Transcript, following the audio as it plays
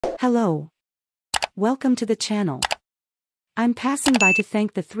Hello. Welcome to the channel. I'm passing by to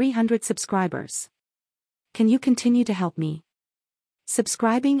thank the 300 subscribers. Can you continue to help me?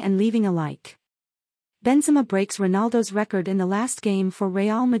 Subscribing and leaving a like. Benzema breaks Ronaldo's record in the last game for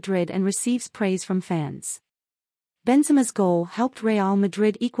Real Madrid and receives praise from fans. Benzema's goal helped Real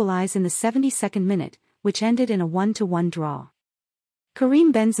Madrid equalize in the 72nd minute, which ended in a 1-1 draw.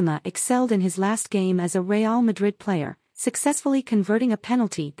 Karim Benzema excelled in his last game as a Real Madrid player, successfully converting a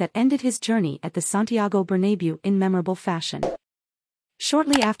penalty that ended his journey at the Santiago Bernabéu in memorable fashion.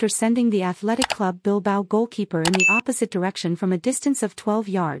 Shortly after sending the Athletic Club Bilbao goalkeeper in the opposite direction from a distance of 12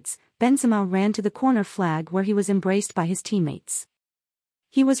 yards, Benzema ran to the corner flag where he was embraced by his teammates.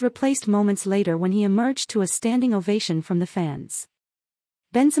 He was replaced moments later when he emerged to a standing ovation from the fans.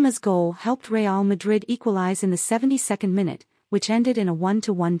 Benzema's goal helped Real Madrid equalize in the 72nd minute, which ended in a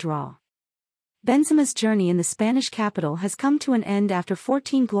 1-1 draw. Benzema's journey in the Spanish capital has come to an end after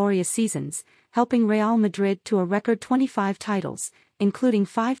 14 glorious seasons, helping Real Madrid to a record 25 titles, including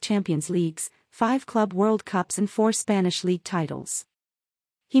 5 Champions Leagues, 5 Club World Cups and 4 Spanish League titles.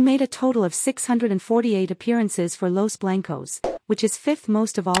 He made a total of 648 appearances for Los Blancos, which is 5th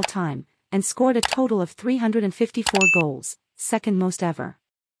most of all time, and scored a total of 354 goals, 2nd most ever.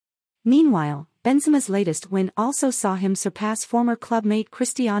 Meanwhile, Benzema's latest win also saw him surpass former clubmate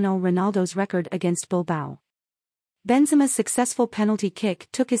Cristiano Ronaldo's record against Bilbao. Benzema's successful penalty kick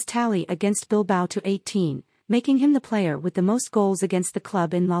took his tally against Bilbao to 18, making him the player with the most goals against the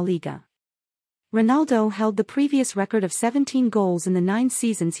club in La Liga. Ronaldo held the previous record of 17 goals in the 9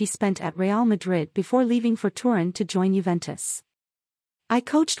 seasons he spent at Real Madrid before leaving for Turin to join Juventus. "I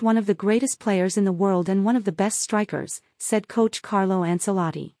coached one of the greatest players in the world and one of the best strikers," said coach Carlo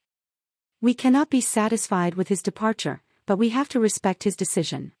Ancelotti. "We cannot be satisfied with his departure, but we have to respect his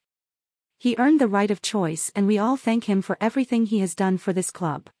decision. He earned the right of choice and we all thank him for everything he has done for this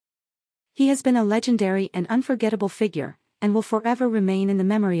club. He has been a legendary and unforgettable figure, and will forever remain in the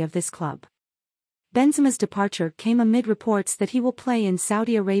memory of this club." Benzema's departure came amid reports that he will play in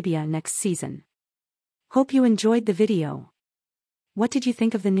Saudi Arabia next season. Hope you enjoyed the video. What did you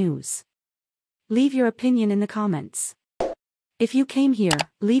think of the news? Leave your opinion in the comments. If you came here,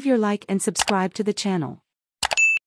 leave your like and subscribe to the channel.